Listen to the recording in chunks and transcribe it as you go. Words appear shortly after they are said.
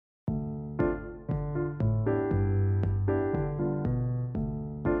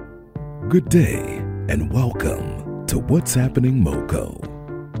Good day, and welcome to What's Happening MoCo,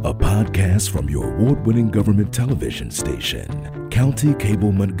 a podcast from your award-winning government television station, County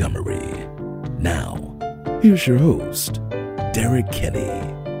Cable Montgomery. Now, here's your host, Derek Kinney.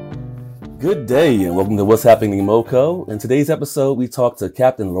 Good day, and welcome to What's Happening MoCo. In today's episode, we talk to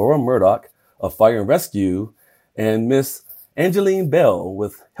Captain Laura Murdoch of Fire and Rescue and Miss Angeline Bell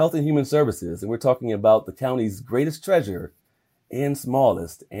with Health and Human Services, and we're talking about the county's greatest treasure and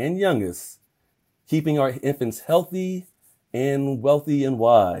smallest and youngest, keeping our infants healthy and wealthy and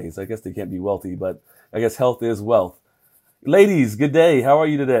wise. I guess they can't be wealthy, but I guess health is wealth. Ladies, good day. How are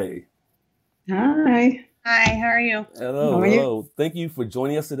you today? Hi. Hi, how are you? Hello. Thank you for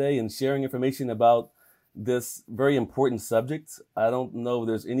joining us today and sharing information about this very important subject. I don't know if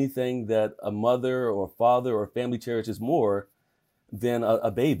there's anything that a mother or father or family cherishes more than a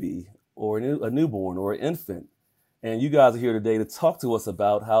baby or a newborn or an infant. And you guys are here today to talk to us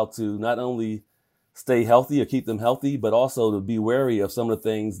about how to not only stay healthy or keep them healthy, but also to be wary of some of the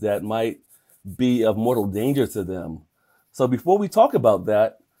things that might be of mortal danger to them. So before we talk about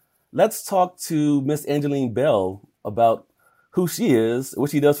that, let's talk to Miss Angeline Bell about who she is, what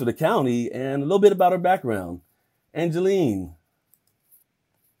she does for the county, and a little bit about her background. Angeline.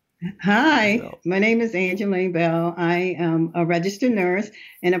 Hi, my name is Angeline Bell. I am a registered nurse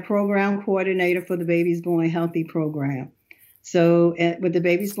and a program coordinator for the Babies Born Healthy program. So with the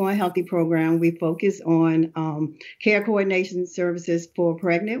Babies Born Healthy program, we focus on care coordination services for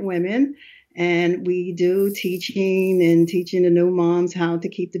pregnant women, and we do teaching the new moms how to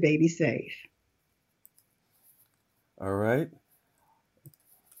keep the baby safe. All right.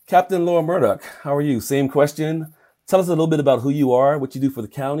 Captain Laura Murdoch, how are you? Same question. Tell us a little bit about who you are, what you do for the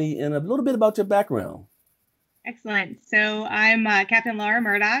county, and a little bit about your background. Excellent. So I'm Captain Laura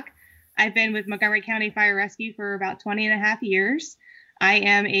Murdoch. I've been with Montgomery County Fire Rescue for about 20 and a half years. I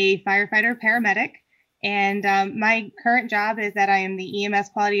am a firefighter paramedic, and my current job is that I am the EMS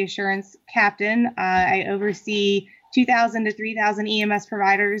Quality Assurance Captain. I oversee 2,000 to 3,000 EMS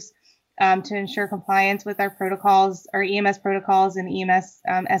providers to ensure compliance with our protocols, our EMS protocols and EMS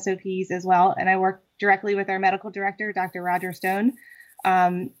SOPs as well. And I work directly with our medical director, Dr. Roger Stone,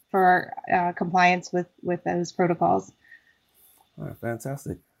 for compliance with those protocols. All right,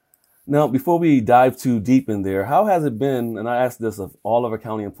 fantastic. Now, before we dive too deep in there, how has it been, and I ask this of all of our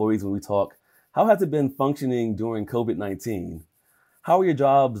county employees when we talk, how has it been functioning during COVID-19? How are your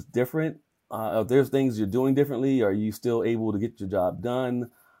jobs different? Are there things you're doing differently? Are you still able to get your job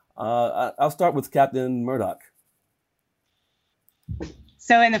done? I'll start with Captain Murdoch.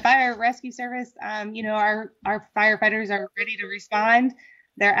 So in the fire rescue service, our firefighters are ready to respond.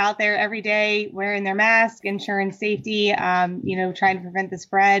 They're out there every day wearing their mask, ensuring safety, trying to prevent the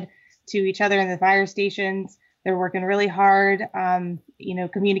spread to each other in the fire stations. They're working really hard,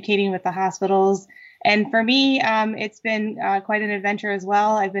 communicating with the hospitals. And for me, it's been quite an adventure as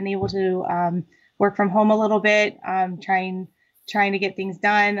well. I've been able to work from home a little bit, trying to get things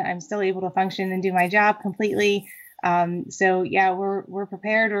done. I'm still able to function and do my job completely. We're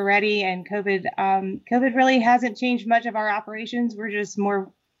prepared, we're ready, and COVID really hasn't changed much of our operations. We're just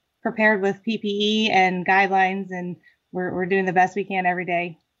more prepared with PPE and guidelines, and we're doing the best we can every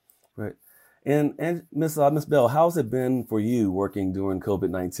day. Right. And Miss Bell, how's it been for you working during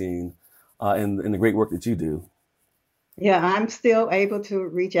COVID-19 and the great work that you do? Yeah, I'm still able to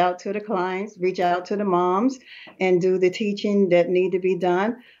reach out to the clients, reach out to the moms, and do the teaching that need to be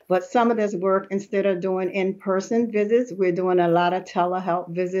done. But some of this work, instead of doing in-person visits, we're doing a lot of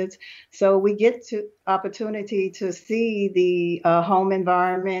telehealth visits. So we get to opportunity to see the home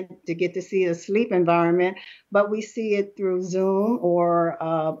environment, to get to see the sleep environment, but we see it through Zoom or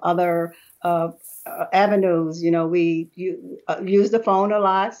other avenues. We use the phone a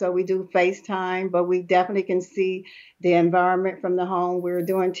lot, so we do FaceTime, but we definitely can see the environment from the home. We're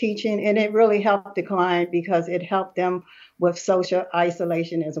doing teaching, and it really helped the client because it helped them with social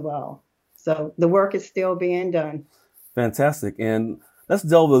isolation as well. So the work is still being done. Fantastic. And let's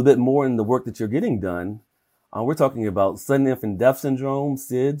delve a bit more in the work that you're getting done. We're talking about sudden infant death syndrome,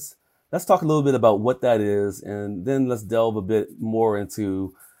 SIDS. Let's talk a little bit about what that is, and then let's delve a bit more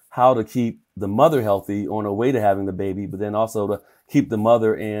into how to keep the mother healthy on her way to having the baby, but then also to keep the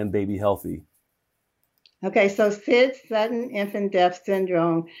mother and baby healthy. Okay, so SIDS, sudden infant death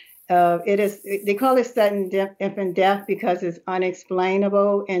syndrome, they call it sudden infant death because it's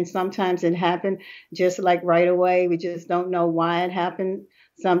unexplainable, and sometimes it happens just like right away. We just don't know why it happened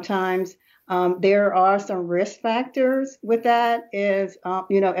sometimes. There are some risk factors with that is,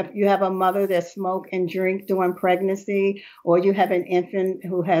 if you have a mother that smoke and drink during pregnancy, or you have an infant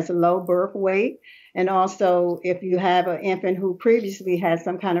who has low birth weight, and also if you have an infant who previously had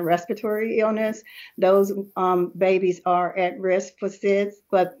some kind of respiratory illness, those babies are at risk for SIDS.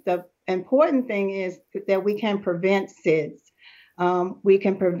 But the important thing is that we can prevent SIDS. We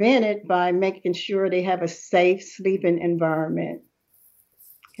can prevent it by making sure they have a safe sleeping environment.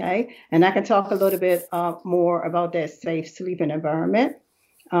 Okay, and I can talk a little bit more about that safe sleeping environment.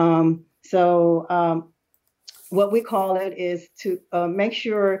 What we call it is to make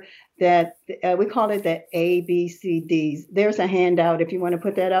sure that we call it the ABCDs. There's a handout if you want to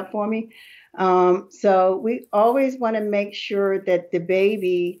put that up for me. So we always want to make sure that the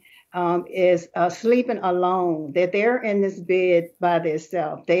baby is sleeping alone, that they're in this bed by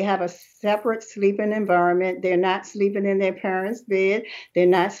themselves. They have a separate sleeping environment. They're not sleeping in their parents' bed. They're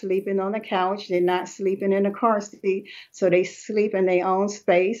not sleeping on the couch. They're not sleeping in a car seat. So they sleep in their own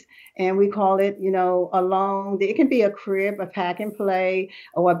space. And we call it, alone. It can be a crib, a pack and play,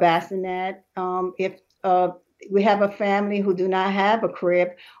 or a bassinet. If we have a family who do not have a crib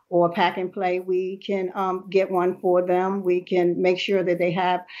or a pack and play, we can get one for them. We can make sure that they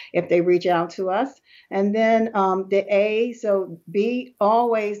have, if they reach out to us. And then the A, so B,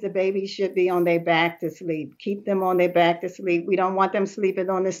 always the baby should be on their back to sleep. Keep them on their back to sleep. We don't want them sleeping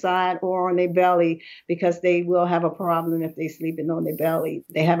on the side or on their belly, because they will have a problem if they're sleeping on their belly.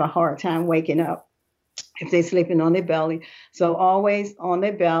 They have a hard time waking up if they're sleeping on their belly. So always on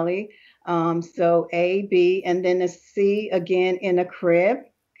their belly. So A, B, and then the C again in a crib.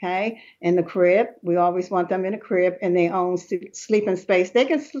 Okay. In the crib, we always want them in a crib in their own sleeping space. They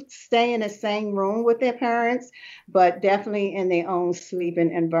can stay in the same room with their parents, but definitely in their own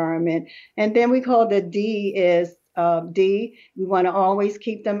sleeping environment. And then we call the D is D. We want to always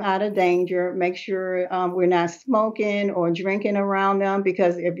keep them out of danger. Make sure we're not smoking or drinking around them,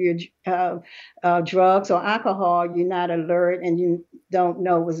 because if you're drugs or alcohol, you're not alert and you don't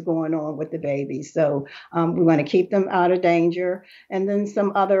know what's going on with the baby. So we want to keep them out of danger. And then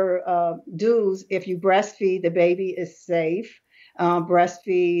some other do's: if you breastfeed, the baby is safe.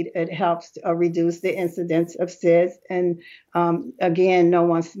 Breastfeed, it helps reduce the incidence of SIDS. And again, no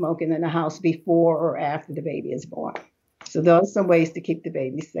one smoking in the house before or after the baby is born. So those are some ways to keep the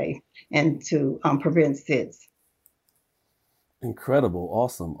baby safe and to prevent SIDS. Incredible.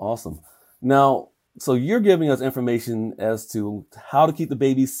 Awesome. Now, so you're giving us information as to how to keep the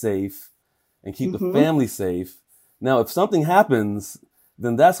baby safe and keep the family safe. Now, if something happens,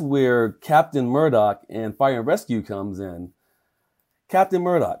 then that's where Captain Murdoch and Fire and Rescue comes in. Captain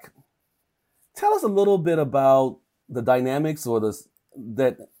Murdoch, tell us a little bit about the dynamics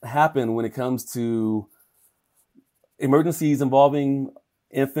that happen when it comes to emergencies involving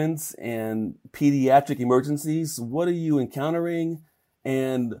infants and pediatric emergencies. What are you encountering,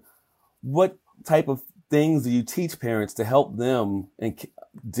 and what type of things do you teach parents to help them and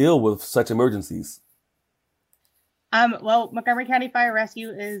deal with such emergencies? Well, Montgomery County Fire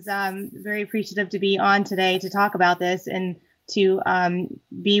Rescue is very appreciative to be on today to talk about this and to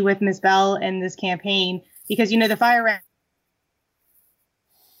be with Ms. Bell in this campaign, because, the fire rescue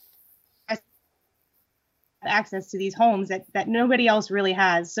has access to these homes that nobody else really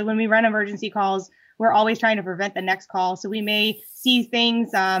has. So when we run emergency calls, we're always trying to prevent the next call. So we may see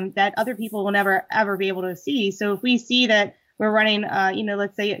things that other people will never, ever be able to see. So if we see that we're running,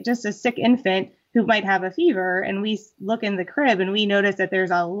 let's say just a sick infant who might have a fever, and we look in the crib and we notice that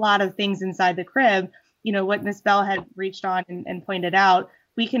there's a lot of things inside the crib, what Ms. Bell had reached on and pointed out,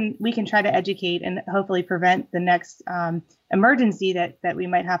 we can try to educate and hopefully prevent the next emergency that we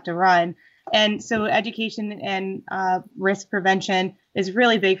might have to run. And so education and risk prevention is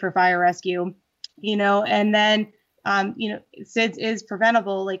really big for fire rescue, and then, SIDS is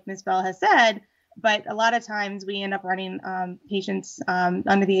preventable, like Ms. Bell has said, but a lot of times we end up running patients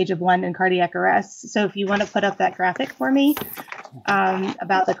under the age of 1 in cardiac arrest. So if you want to put up that graphic for me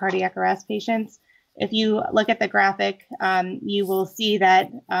about the cardiac arrest patients. If you look at the graphic, you will see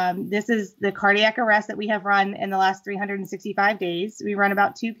that this is the cardiac arrest that we have run in the last 365 days. We run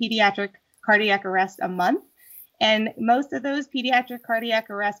about 2 pediatric cardiac arrests a month. And most of those pediatric cardiac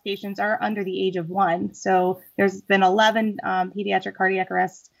arrest patients are under the age of 1. So there's been 11 pediatric cardiac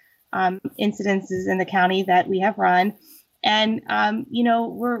arrest incidences in the county that we have run. And,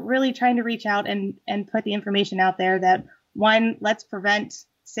 we're really trying to reach out and put the information out there that, 1, let's prevent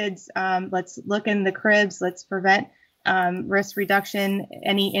SIDS. Let's look in the cribs. Let's prevent risk reduction,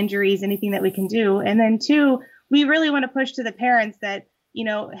 any injuries, anything that we can do. And then 2, we really want to push to the parents that,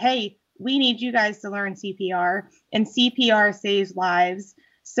 hey, we need you guys to learn CPR, and CPR saves lives.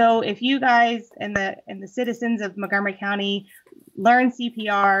 So if you guys and the citizens of Montgomery County learn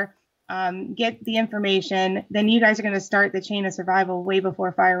CPR, get the information, then you guys are going to start the chain of survival way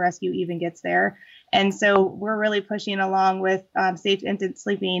before fire rescue even gets there. And so we're really pushing along with Safe Infant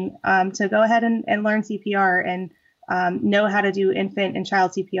Sleeping to go ahead and learn CPR and know how to do infant and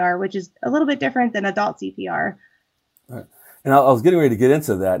child CPR, which is a little bit different than adult CPR. All right. And I was getting ready to get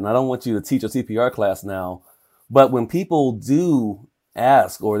into that, and I don't want you to teach a CPR class now, but when people do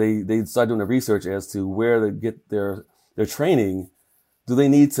ask or they start doing the research as to where to get their training, do they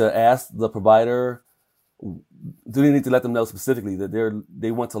need to ask the provider? Do they need to let them know specifically that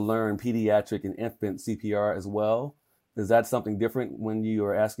they want to learn pediatric and infant CPR as well? Is that something different when you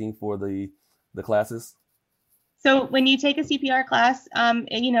are asking for the classes? So when you take a CPR class,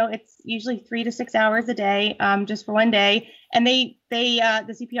 it's usually 3 to 6 hours a day, just for one day. And the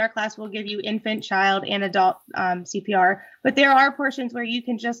CPR class will give you infant, child, and adult CPR. But there are portions where you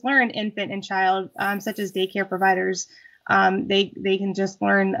can just learn infant and child, such as daycare providers. They can just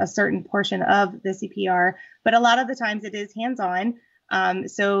learn a certain portion of the CPR. But a lot of the times it is hands-on.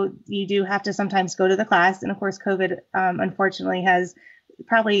 So you do have to sometimes go to the class. And of course, COVID, unfortunately, has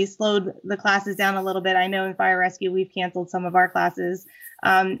probably slowed the classes down a little bit. I know in fire rescue, we've canceled some of our classes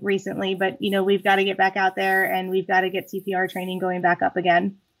recently, but we've got to get back out there and we've got to get CPR training going back up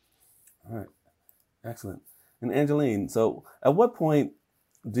again. All right. Excellent. And Angeline, so at what point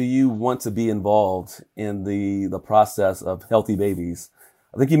do you want to be involved in the process of healthy babies?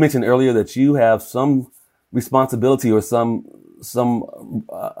 I think you mentioned earlier that you have some responsibility or some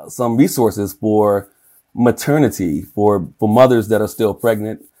resources for maternity for mothers that are still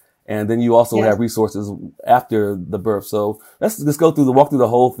pregnant. And then you also have resources after the birth. So let's just walk through the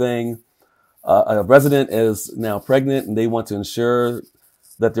whole thing. A resident is now pregnant and they want to ensure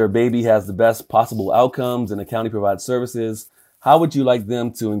that their baby has the best possible outcomes and the county provides services. How would you like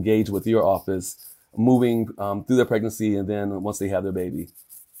them to engage with your office moving through their pregnancy and then once they have their baby?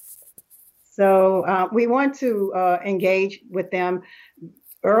 So we want to engage with them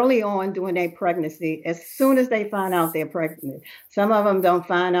early on during their pregnancy, as soon as they find out they're pregnant. Some of them don't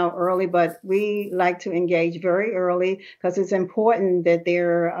find out early, but we like to engage very early because it's important that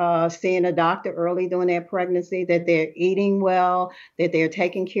they're seeing a doctor early during their pregnancy, that they're eating well, that they're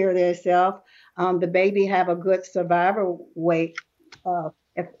taking care of themselves. The baby have a good survival weight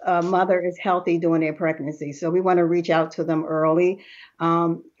if a mother is healthy during their pregnancy. So we want to reach out to them early,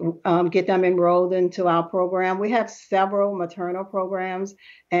 get them enrolled into our program. We have several maternal programs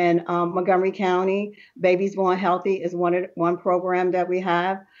in Montgomery County. Babies Born Healthy is one program that we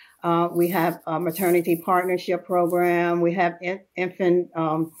have. We have a maternity partnership program. We have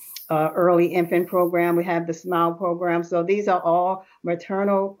early infant program. We have the SMILE program. So these are all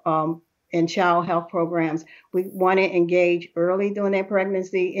maternal and child health programs. We want to engage early during their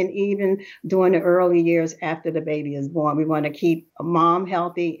pregnancy and even during the early years after the baby is born. We want to keep a mom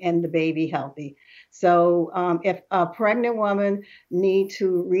healthy and the baby healthy. So if a pregnant woman need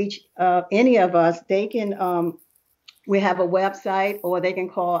to reach any of us, they can, we have a website or they can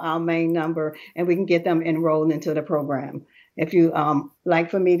call our main number and we can get them enrolled into the program. If you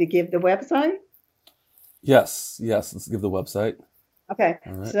like for me to give the website? Yes, let's give the website. Okay,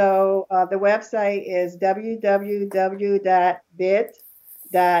 right. So the website is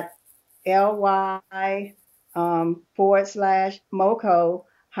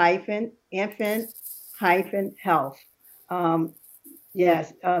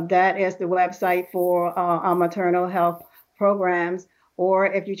Yes, that is the website for our maternal health programs. Or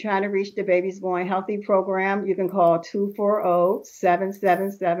if you're trying to reach the Babies Born Healthy program, you can call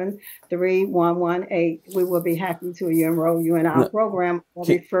 240-777-3118. We will be happy to enroll you in our program or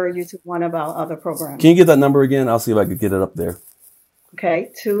refer you to one of our other programs. Can you get that number again? I'll see if I can get it up there. Okay,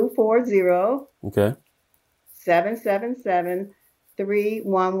 240. Okay.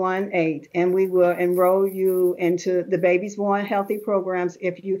 777-3118. And we will enroll you into the Babies Born Healthy programs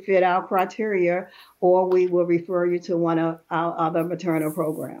if you fit our criteria, or we will refer you to one of our other maternal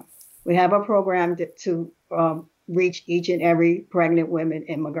programs. We have a program to reach each and every pregnant woman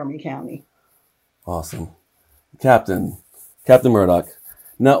in Montgomery County. Awesome. Captain Murdoch.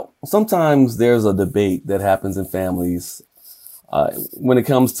 Now, sometimes there's a debate that happens in families when it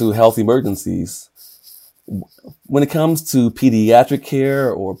comes to health emergencies. When it comes to pediatric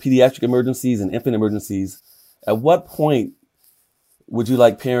care or pediatric emergencies and infant emergencies, at what point would you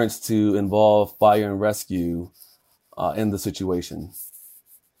like parents to involve fire and rescue in the situation?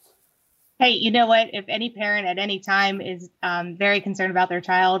 Hey, you know what? If any parent at any time is very concerned about their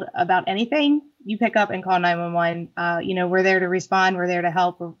child about anything, you pick up and call 911. We're there to respond. We're there to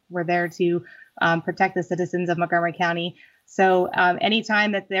help. We're there to protect the citizens of Montgomery County. So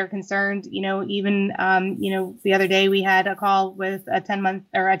anytime that they're concerned, even, the other day we had a call with a 10-month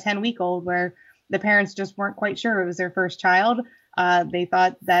or a 10-week-old where the parents just weren't quite sure it was their first child. They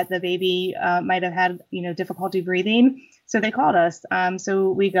thought that the baby might have had, difficulty breathing. So they called us.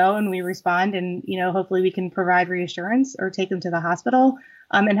 So we go and we respond, and, hopefully we can provide reassurance or take them to the hospital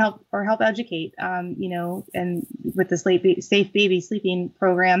and help educate, and with the Safe Baby Sleeping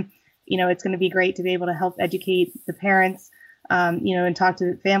program, it's going to be great to be able to help educate the parents, and talk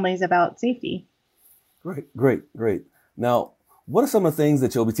to families about safety. Great. Now, what are some of the things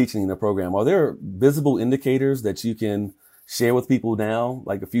that you'll be teaching in the program? Are there visible indicators that you can share with people now,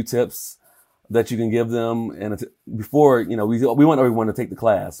 like a few tips that you can give them? And before, we want everyone to take the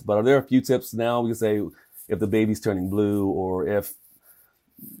class, but are there a few tips now? We can say if the baby's turning blue or if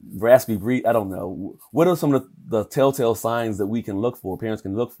raspy breath, I don't know. What are some of the telltale signs that we can look for, parents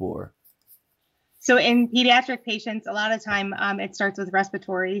can look for? So in pediatric patients, a lot of time it starts with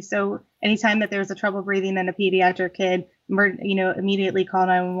respiratory. So anytime that there's a trouble breathing in a pediatric kid, immediately call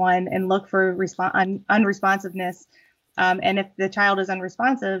 911 and look for unresponsiveness. And if the child is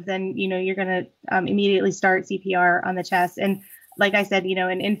unresponsive, then, you're going to immediately start CPR on the chest. And like I said,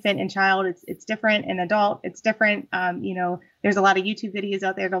 an infant and child, it's different. An adult, it's different. There's a lot of YouTube videos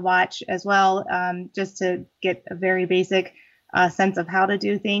out there to watch as well, just to get a very basic sense of how to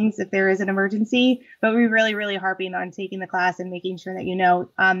do things if there is an emergency. But we're really, really harping on taking the class and making sure that,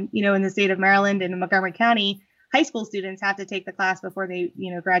 in the state of Maryland and in Montgomery County, high school students have to take the class before they,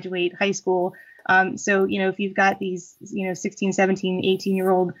 graduate high school. So, if you've got these, 16, 17,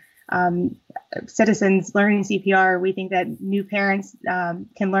 18-year-old citizens learning CPR, we think that new parents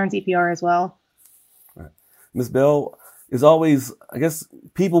can learn CPR as well. Right. Ms. Bell, I guess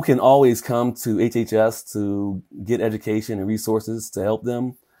people can always come to HHS to get education and resources to help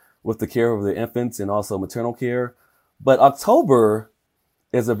them with the care of their infants and also maternal care. But October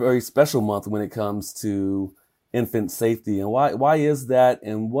is a very special month when it comes to infant safety. And why is that?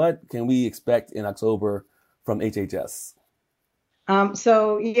 And what can we expect in October from HHS?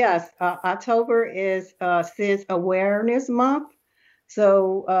 So yes, October is SIDS Awareness Month.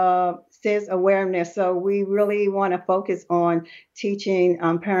 So SIDS awareness. So we really want to focus on teaching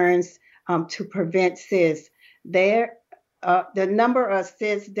parents to prevent SIDS. The number of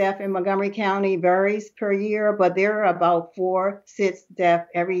SIDS deaths in Montgomery County varies per year, but there are about 4 SIDS deaths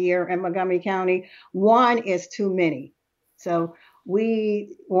every year in Montgomery County. 1 is too many. So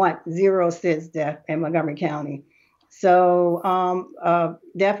we want 0 SIDS deaths in Montgomery County. So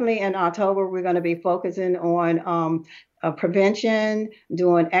definitely in October, we're going to be focusing on prevention,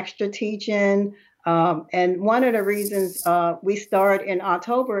 doing extra teaching. And one of the reasons we start in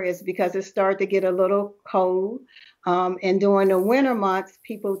October is because it started to get a little cold. And during the winter months,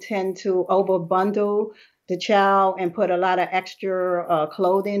 people tend to overbundle the child and put a lot of extra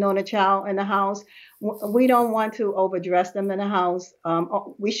clothing on the child in the house. We don't want to overdress them in the house.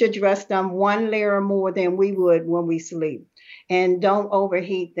 We should dress them 1 layer more than we would when we sleep, and don't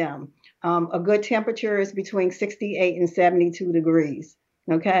overheat them. A good temperature is between 68 and 72 degrees.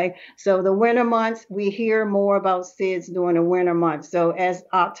 Okay, so the winter months, we hear more about SIDS during the winter months. So as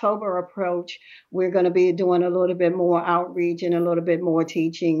October approach, we're going to be doing a little bit more outreach and a little bit more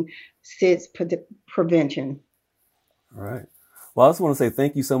teaching SIDS prevention. All right. Well, I just want to say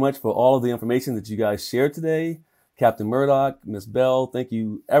thank you so much for all of the information that you guys shared today. Captain Murdoch, Ms. Bell, thank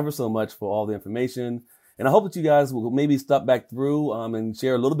you ever so much for all the information. And I hope that you guys will maybe stop back through and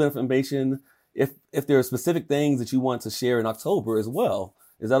share a little bit of information if there are specific things that you want to share in October as well.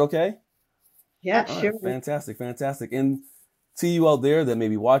 Is that okay? Yeah, sure. Right. Fantastic. And to you out there that may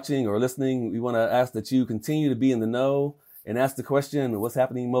be watching or listening, we want to ask that you continue to be in the know and ask the question, what's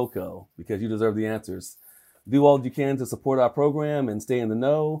happening in MoCo? Because you deserve the answers. Do all you can to support our program and stay in the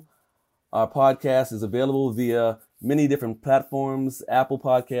know. Our podcast is available via many different platforms: Apple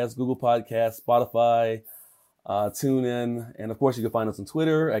Podcasts, Google Podcasts, Spotify, TuneIn. And of course, you can find us on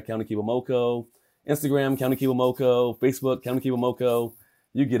Twitter at County Cable MoCo, Instagram, County Cable MoCo, Facebook, County Cable MoCo.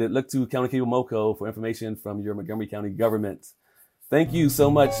 You get it. Look to County Cable MoCo for information from your Montgomery County government. Thank you so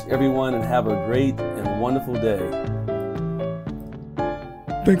much, everyone, and have a great and wonderful day.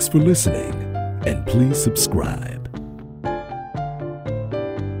 Thanks for listening, and please subscribe.